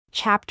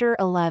Chapter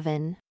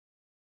 11.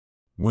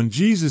 When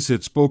Jesus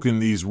had spoken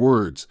these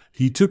words,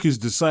 he took his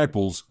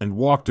disciples and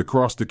walked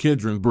across the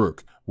Kedron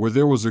brook, where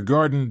there was a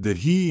garden that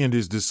he and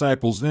his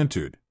disciples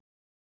entered.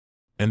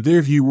 And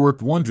there he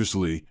worked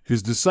wondrously,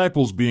 his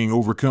disciples being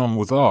overcome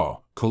with awe,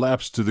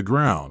 collapsed to the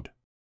ground.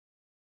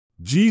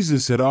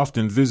 Jesus had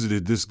often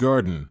visited this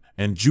garden,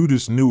 and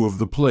Judas knew of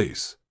the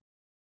place.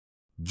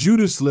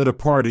 Judas led a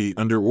party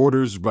under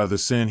orders by the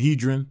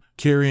Sanhedrin,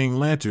 carrying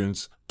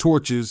lanterns,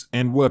 torches,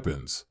 and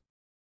weapons.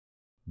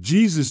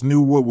 Jesus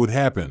knew what would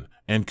happen,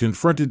 and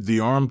confronted the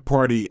armed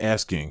party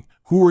asking,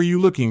 "Who are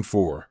you looking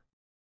for?"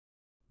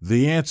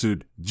 They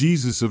answered,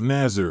 "Jesus of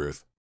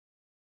Nazareth."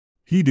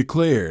 He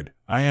declared,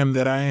 "I am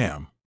that I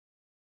am."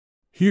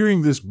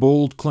 Hearing this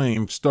bold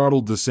claim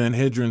startled the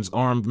Sanhedrin's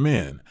armed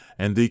men,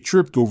 and they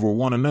tripped over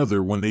one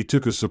another when they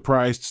took a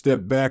surprised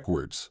step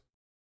backwards.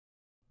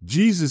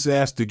 Jesus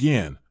asked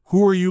again,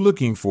 "Who are you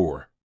looking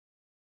for?"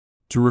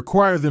 to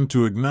require them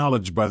to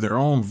acknowledge by their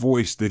own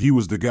voice that he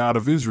was the God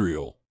of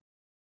Israel.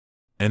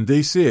 And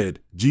they said,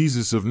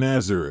 "Jesus of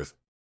Nazareth."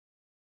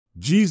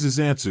 Jesus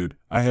answered,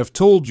 "I have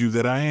told you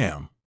that I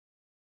am."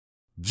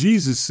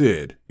 Jesus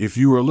said, "If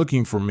you are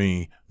looking for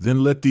me,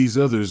 then let these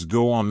others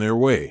go on their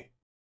way."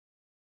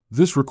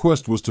 This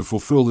request was to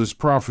fulfill his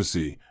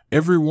prophecy,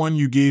 "Every one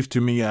you gave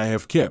to me I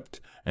have kept,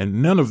 and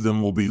none of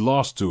them will be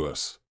lost to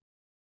us."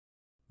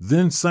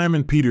 Then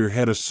Simon Peter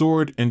had a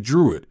sword and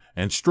drew it,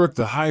 and struck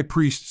the high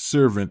priest's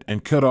servant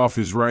and cut off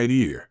his right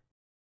ear.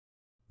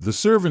 The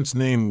servant's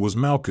name was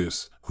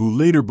Malchus, who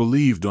later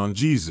believed on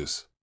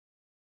Jesus.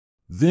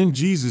 Then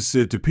Jesus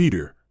said to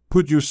Peter,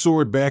 "Put your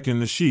sword back in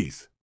the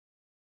sheath.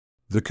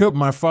 The cup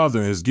my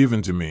Father has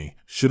given to me,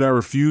 should I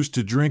refuse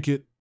to drink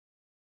it?"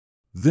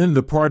 Then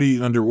the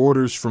party under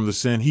orders from the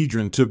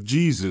Sanhedrin took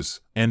Jesus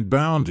and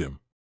bound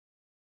him.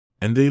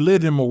 And they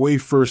led him away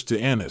first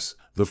to Annas,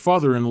 the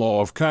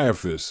father-in-law of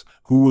Caiaphas,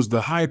 who was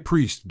the high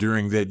priest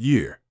during that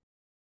year.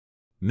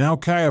 Now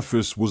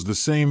Caiaphas was the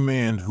same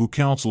man who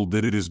counseled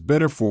that it is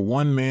better for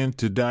one man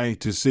to die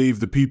to save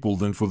the people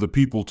than for the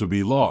people to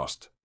be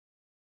lost.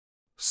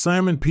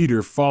 Simon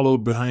Peter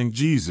followed behind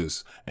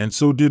Jesus, and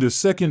so did a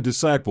second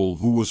disciple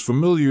who was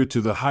familiar to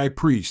the high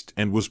priest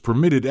and was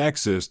permitted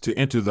access to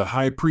enter the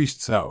high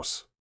priest's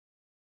house.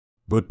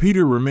 But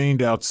Peter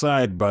remained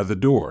outside by the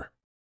door.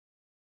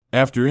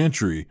 After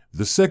entry,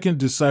 the second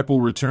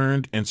disciple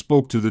returned and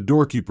spoke to the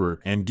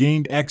doorkeeper and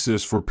gained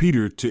access for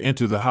Peter to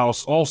enter the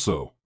house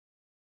also.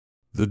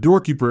 The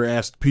doorkeeper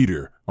asked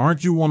Peter,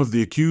 "Aren't you one of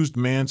the accused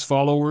man's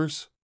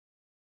followers?"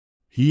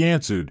 He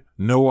answered,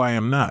 "No, I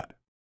am not."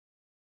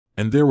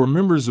 And there were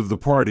members of the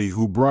party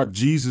who brought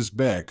Jesus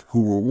back who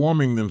were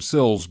warming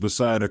themselves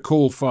beside a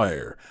coal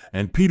fire,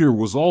 and Peter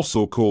was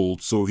also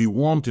cold, so he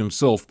warmed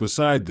himself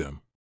beside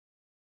them.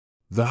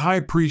 The high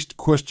priest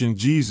questioned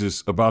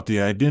Jesus about the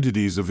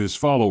identities of his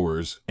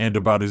followers and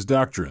about his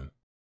doctrine.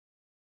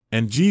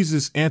 And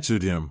Jesus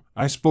answered him,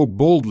 "I spoke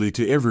boldly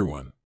to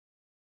everyone.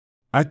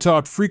 I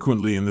taught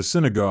frequently in the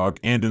synagogue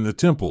and in the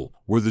temple,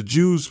 where the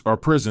Jews are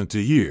present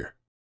to hear.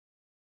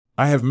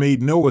 I have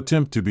made no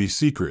attempt to be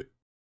secret.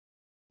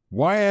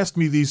 Why ask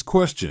me these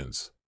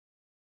questions?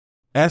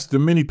 Ask the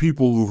many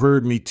people who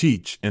heard me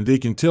teach, and they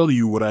can tell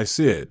you what I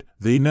said.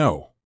 They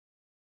know."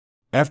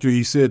 After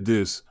he said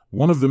this,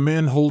 one of the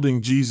men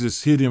holding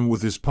Jesus hit him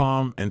with his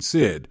palm and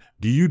said,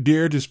 "Do you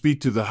dare to speak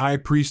to the high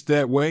priest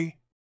that way?"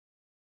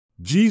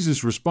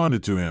 Jesus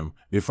responded to him,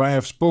 "If I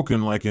have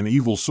spoken like an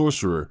evil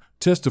sorcerer,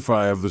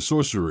 testify of the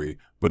sorcery,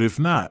 but if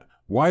not,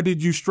 why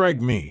did you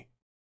strike me?"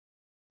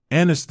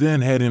 Annas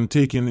then had him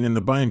taken in the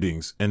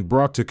bindings and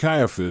brought to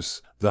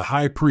Caiaphas, the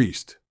high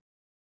priest.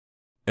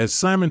 As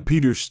Simon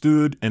Peter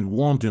stood and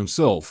warmed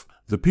himself,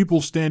 the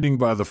people standing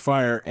by the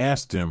fire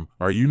asked him,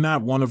 "Are you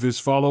not one of his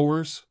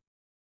followers?"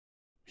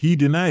 He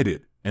denied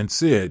it and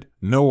said,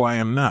 "No, I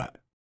am not."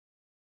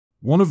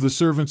 One of the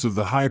servants of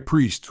the high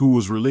priest, who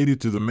was related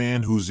to the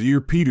man whose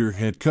ear Peter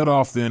had cut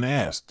off, then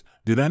asked,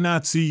 "Did I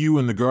not see you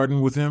in the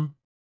garden with him?"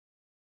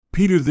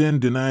 Peter then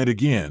denied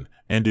again,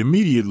 and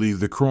immediately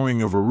the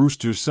crowing of a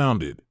rooster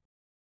sounded.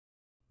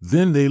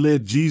 Then they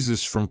led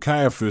Jesus from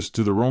Caiaphas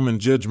to the Roman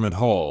judgment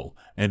hall,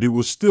 and it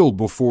was still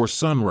before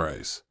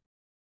sunrise.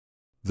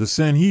 The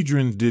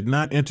Sanhedrin did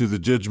not enter the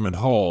judgment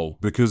hall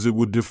because it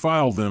would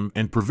defile them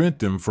and prevent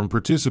them from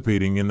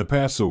participating in the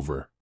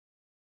Passover.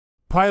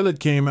 Pilate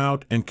came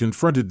out and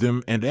confronted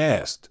them and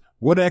asked,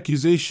 "What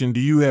accusation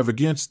do you have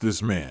against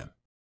this man?"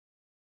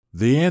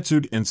 They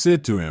answered and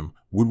said to him,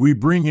 "Would we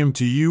bring him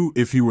to you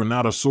if he were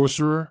not a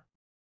sorcerer?"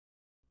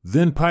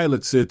 Then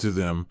Pilate said to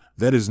them,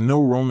 "That is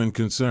no Roman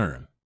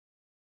concern.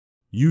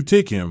 You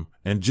take him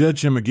and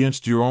judge him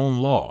against your own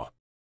law."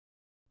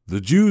 The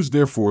Jews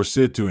therefore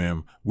said to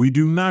him, "We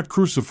do not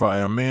crucify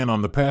a man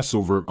on the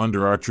Passover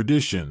under our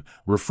tradition,"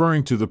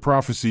 referring to the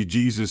prophecy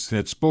Jesus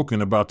had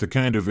spoken about the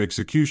kind of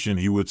execution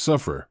he would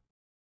suffer.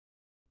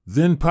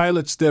 Then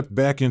Pilate stepped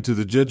back into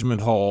the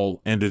judgment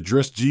hall and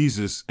addressed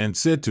Jesus and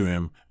said to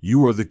him,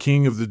 "You are the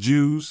king of the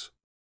Jews?"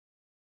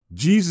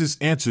 Jesus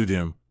answered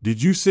him,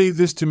 "Did you say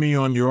this to me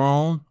on your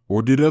own,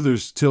 or did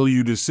others tell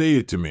you to say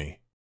it to me?"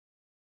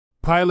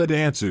 Pilate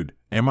answered,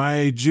 Am I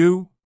a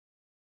Jew?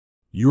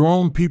 Your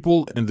own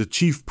people and the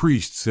chief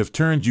priests have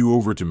turned you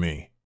over to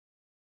me.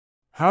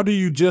 How do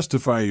you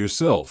justify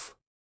yourself?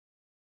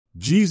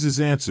 Jesus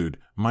answered,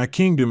 My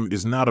kingdom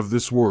is not of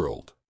this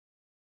world.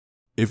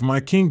 If my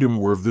kingdom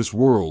were of this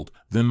world,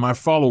 then my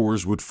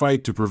followers would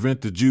fight to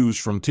prevent the Jews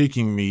from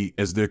taking me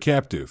as their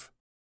captive.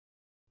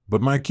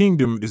 But my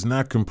kingdom is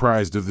not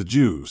comprised of the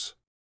Jews.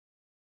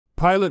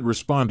 Pilate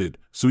responded,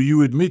 So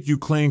you admit you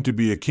claim to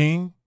be a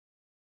king?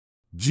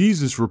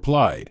 Jesus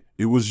replied,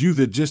 It was you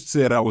that just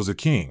said I was a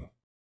king.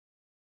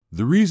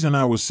 The reason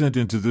I was sent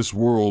into this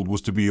world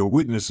was to be a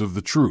witness of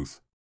the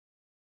truth.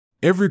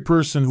 Every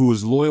person who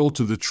is loyal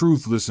to the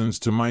truth listens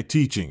to my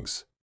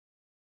teachings.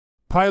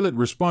 Pilate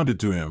responded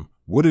to him,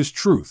 What is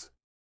truth?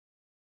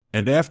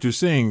 And after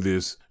saying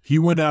this, he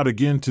went out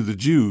again to the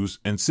Jews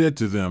and said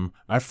to them,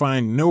 I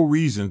find no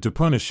reason to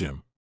punish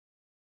him.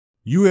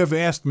 You have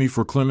asked me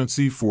for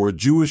clemency for a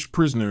Jewish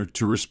prisoner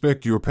to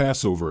respect your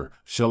Passover.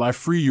 Shall I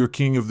free your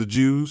king of the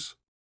Jews?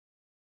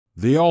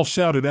 They all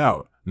shouted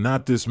out,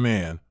 Not this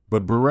man,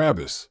 but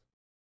Barabbas.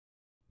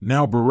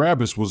 Now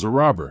Barabbas was a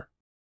robber.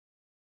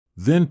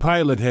 Then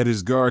Pilate had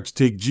his guards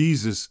take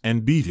Jesus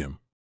and beat him.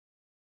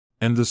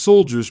 And the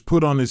soldiers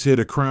put on his head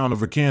a crown of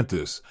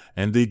acanthus,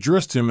 and they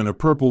dressed him in a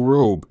purple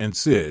robe and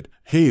said,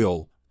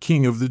 Hail,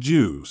 King of the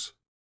Jews!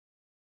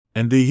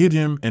 And they hit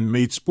him and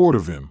made sport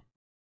of him.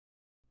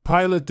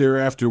 Pilate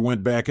thereafter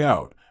went back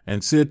out,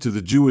 and said to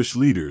the Jewish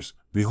leaders,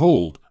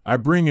 Behold, I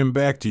bring him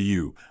back to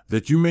you,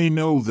 that you may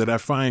know that I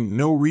find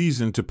no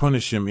reason to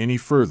punish him any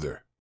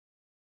further.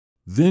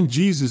 Then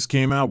Jesus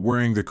came out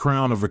wearing the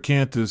crown of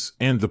acanthus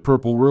and the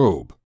purple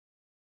robe.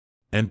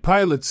 And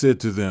Pilate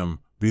said to them,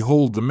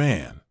 Behold the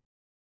man.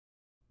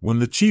 When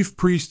the chief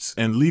priests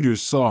and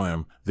leaders saw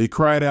him, they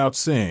cried out,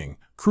 saying,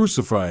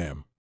 Crucify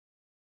him!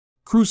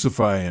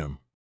 Crucify him!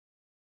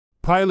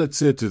 Pilate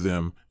said to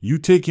them, You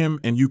take him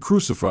and you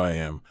crucify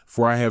him,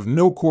 for I have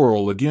no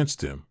quarrel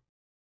against him.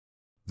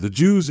 The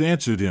Jews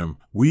answered him,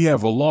 We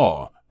have a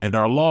law, and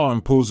our law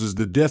imposes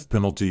the death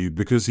penalty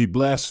because he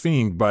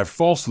blasphemed by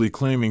falsely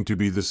claiming to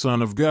be the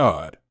Son of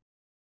God.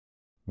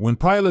 When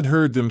Pilate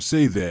heard them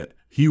say that,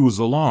 he was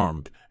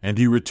alarmed, and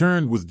he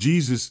returned with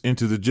Jesus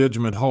into the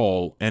judgment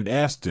hall and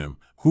asked him,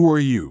 Who are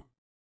you?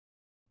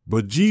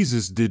 But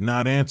Jesus did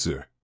not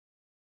answer.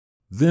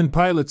 Then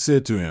Pilate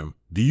said to him,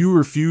 Do you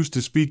refuse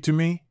to speak to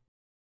me?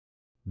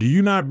 Do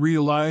you not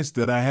realize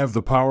that I have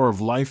the power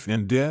of life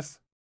and death?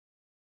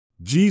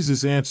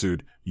 Jesus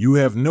answered, You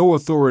have no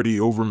authority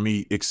over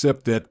me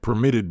except that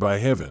permitted by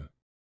heaven.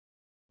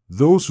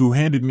 Those who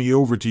handed me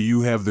over to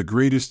you have the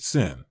greatest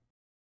sin.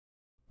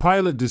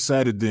 Pilate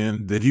decided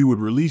then that he would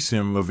release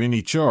him of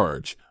any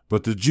charge,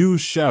 but the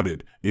Jews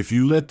shouted, If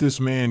you let this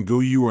man go,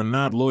 you are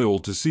not loyal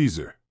to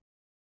Caesar.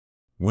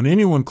 When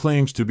anyone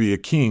claims to be a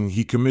king,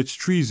 he commits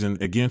treason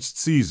against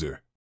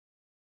Caesar.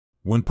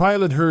 When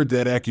Pilate heard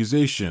that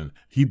accusation,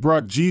 he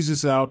brought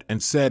Jesus out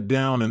and sat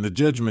down in the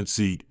judgment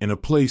seat in a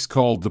place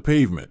called the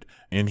Pavement,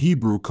 in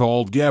Hebrew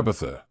called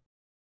Gabbatha.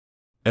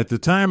 At the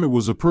time it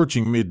was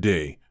approaching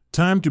midday,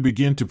 time to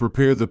begin to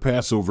prepare the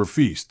Passover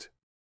feast.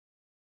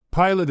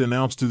 Pilate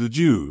announced to the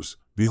Jews,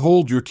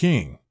 Behold your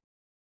king.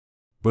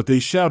 But they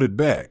shouted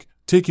back,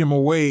 Take him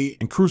away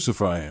and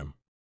crucify him.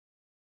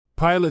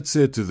 Pilate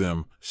said to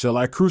them, Shall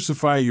I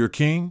crucify your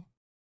king?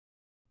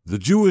 The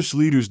Jewish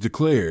leaders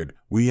declared,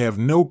 We have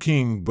no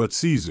king but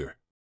Caesar.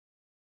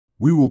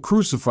 We will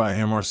crucify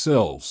him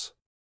ourselves.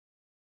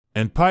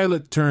 And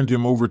Pilate turned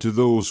him over to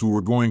those who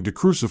were going to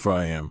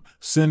crucify him,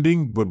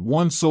 sending but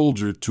one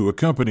soldier to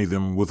accompany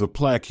them with a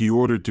plaque he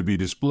ordered to be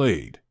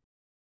displayed.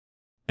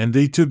 And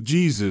they took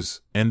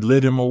Jesus and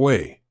led him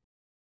away.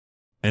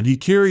 And he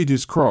carried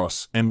his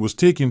cross and was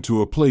taken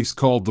to a place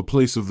called the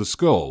Place of the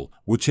Skull,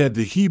 which had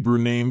the Hebrew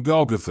name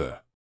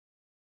Golgotha.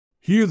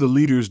 Here the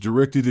leaders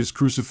directed his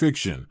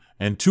crucifixion,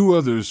 and two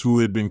others who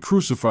had been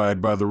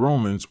crucified by the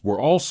Romans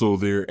were also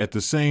there at the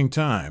same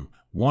time,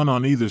 one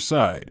on either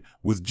side,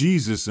 with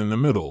Jesus in the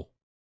middle.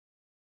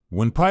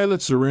 When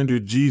Pilate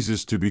surrendered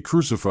Jesus to be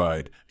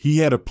crucified, he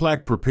had a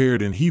plaque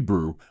prepared in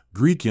Hebrew,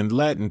 Greek, and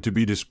Latin to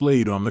be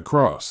displayed on the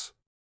cross.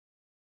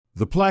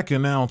 The plaque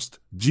announced,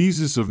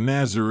 Jesus of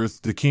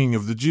Nazareth, the King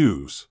of the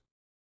Jews.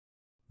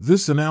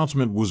 This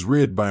announcement was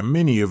read by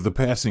many of the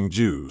passing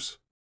Jews.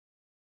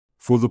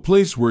 For the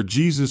place where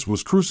Jesus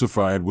was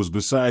crucified was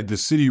beside the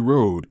city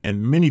road,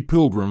 and many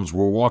pilgrims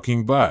were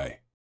walking by.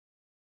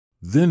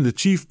 Then the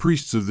chief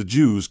priests of the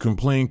Jews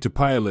complained to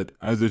Pilate,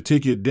 Either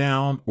take it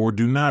down or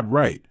do not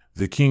write,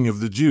 the King of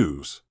the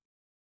Jews.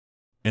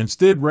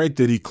 Instead write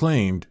that he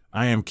claimed,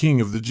 I am King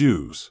of the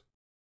Jews.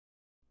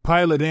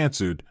 Pilate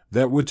answered,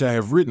 That which I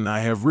have written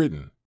I have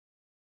written.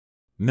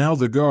 Now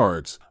the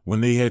guards,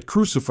 when they had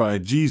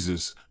crucified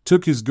Jesus,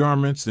 took his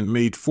garments and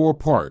made 4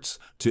 parts,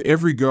 to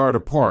every guard a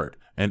part,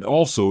 and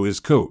also his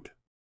coat.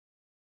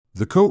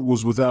 The coat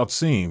was without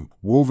seam,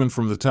 woven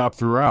from the top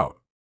throughout.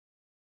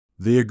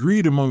 They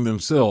agreed among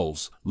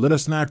themselves, Let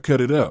us not cut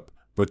it up,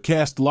 but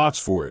cast lots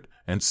for it,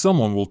 and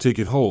someone will take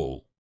it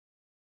whole.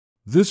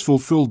 This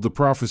fulfilled the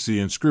prophecy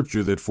in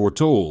Scripture that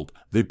foretold,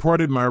 "They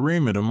parted my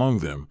raiment among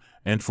them,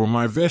 and for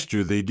my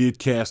vesture they did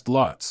cast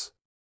lots."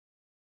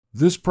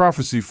 This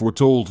prophecy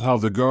foretold how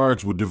the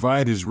guards would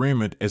divide his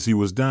raiment as he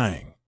was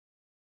dying.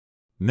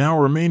 Now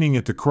remaining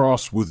at the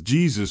cross with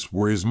Jesus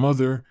were his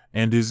mother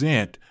and his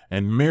aunt,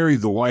 and Mary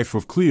the wife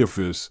of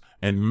Cleophas,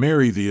 and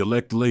Mary the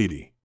elect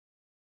lady.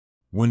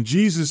 When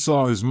Jesus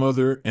saw his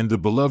mother and the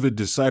beloved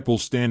disciple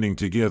standing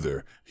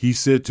together, he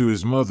said to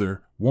his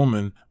mother,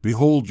 "Woman,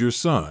 behold your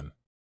son."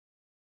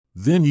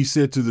 Then he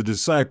said to the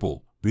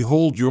disciple,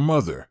 "Behold your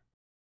mother."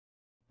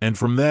 And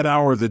from that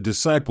hour the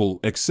disciple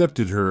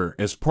accepted her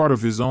as part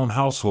of his own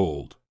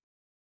household.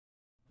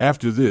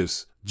 After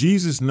this,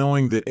 Jesus,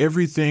 knowing that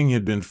everything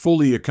had been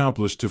fully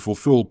accomplished to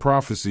fulfill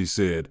prophecy,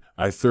 said,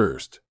 "I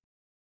thirst."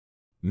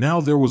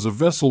 Now there was a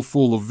vessel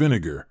full of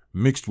vinegar,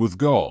 mixed with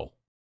gall.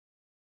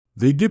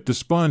 They dipped a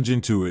sponge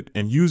into it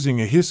and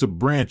using a hyssop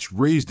branch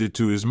raised it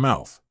to his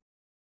mouth.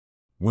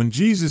 When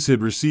Jesus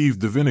had received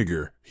the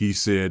vinegar, he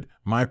said,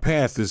 "My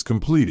path is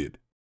completed."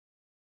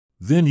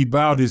 Then he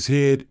bowed his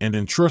head and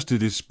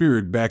entrusted his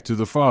spirit back to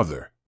the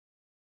Father.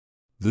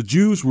 The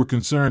Jews were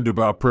concerned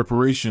about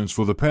preparations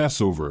for the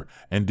Passover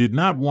and did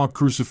not want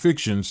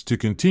crucifixions to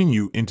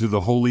continue into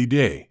the holy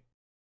day.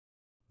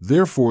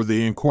 Therefore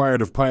they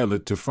inquired of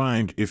Pilate to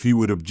find if he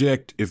would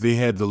object if they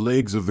had the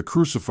legs of the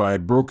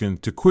crucified broken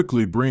to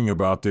quickly bring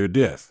about their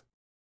death.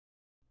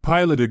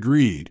 Pilate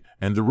agreed,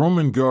 and the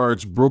Roman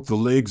guards broke the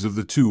legs of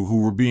the two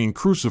who were being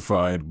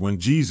crucified when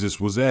Jesus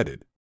was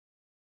added.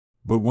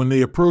 But when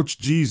they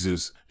approached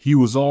Jesus, he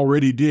was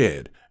already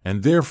dead,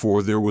 and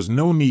therefore there was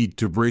no need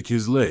to break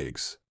his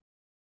legs.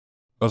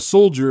 A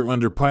soldier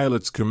under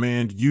Pilate's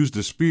command used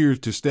a spear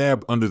to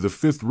stab under the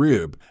fifth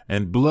rib,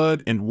 and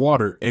blood and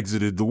water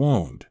exited the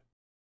wound.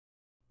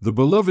 The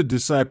beloved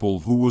disciple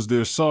who was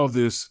there saw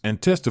this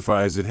and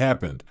testifies it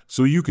happened,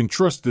 so you can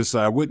trust this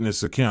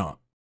eyewitness account.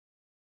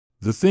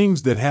 The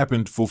things that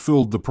happened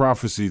fulfilled the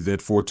prophecy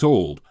that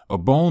foretold, "A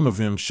bone of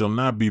him shall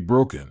not be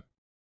broken."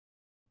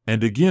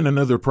 And again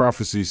another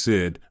prophecy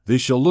said, "They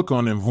shall look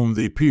on him whom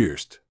they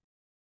pierced."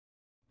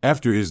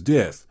 After his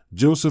death,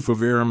 Joseph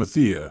of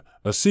Arimathea,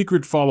 a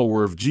secret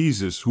follower of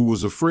Jesus who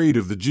was afraid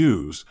of the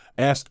Jews,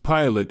 asked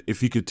Pilate if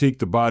he could take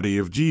the body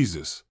of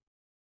Jesus.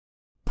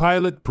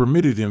 Pilate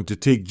permitted him to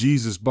take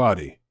Jesus'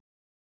 body.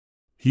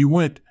 He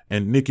went,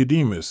 and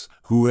Nicodemus,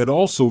 who had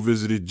also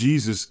visited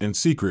Jesus in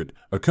secret,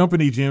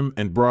 accompanied him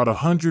and brought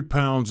 100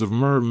 pounds of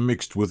myrrh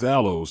mixed with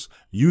aloes,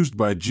 used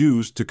by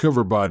Jews to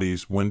cover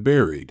bodies when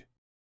buried.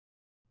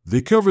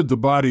 They covered the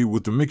body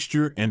with the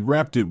mixture and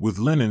wrapped it with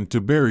linen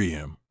to bury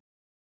him.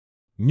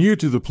 Near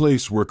to the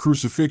place where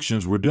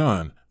crucifixions were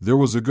done, there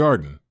was a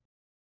garden.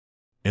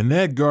 In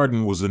that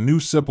garden was a new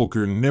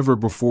sepulchre never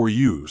before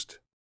used.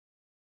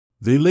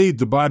 They laid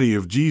the body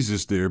of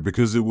Jesus there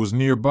because it was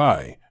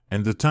nearby,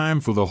 and the time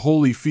for the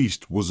holy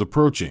feast was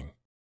approaching.